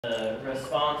The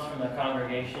response from the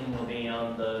congregation will be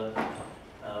on the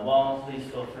wall. Please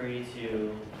feel free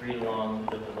to read along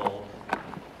with the bowl.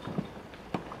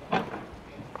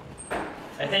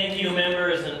 I thank you,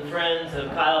 members and friends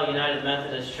of Kyle United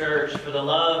Methodist Church, for the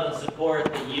love and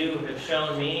support that you have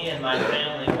shown me and my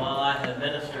family while I have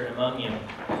ministered among you.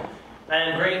 I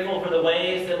am grateful for the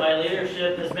ways that my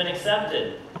leadership has been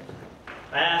accepted.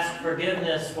 I ask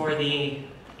forgiveness for the,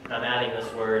 I'm adding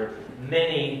this word,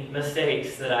 many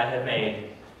mistakes that I have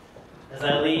made. As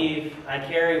I leave, I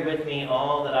carry with me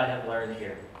all that I have learned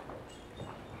here.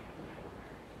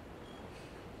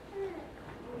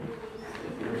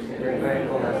 Your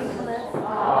thankfulness,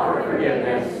 offer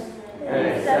forgiveness, and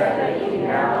accept that you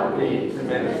now lead to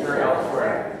minister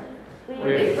elsewhere.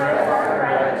 We express our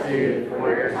gratitude for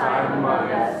your time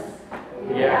among us.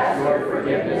 We ask your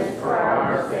forgiveness for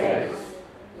our mistakes.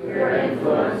 Your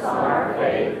influence on our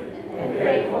faith and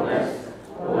faithfulness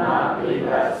will not leave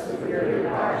us with your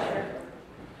departure.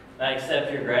 I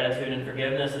accept your gratitude and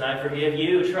forgiveness, and I forgive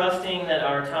you, trusting that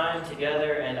our time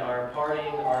together and our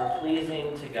parting are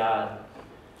pleasing to God.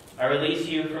 I release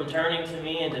you from turning to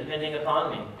me and depending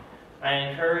upon me. I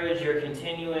encourage your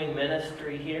continuing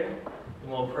ministry here,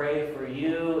 and will pray for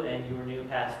you and your new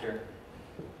pastor.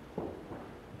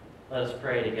 Let us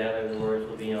pray together. The words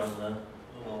will be on the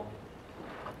wall.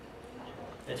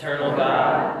 Eternal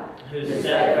God, whose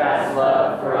steadfast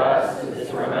love for us is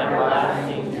from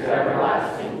everlasting to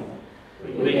everlasting,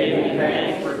 we give you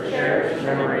thanks for cherished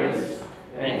memories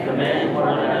and commend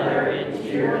one another into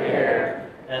your care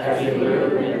as we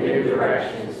move in new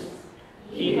directions.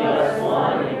 Keep us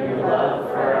one in your love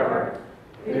forever.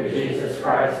 Through Jesus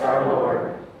Christ our Lord.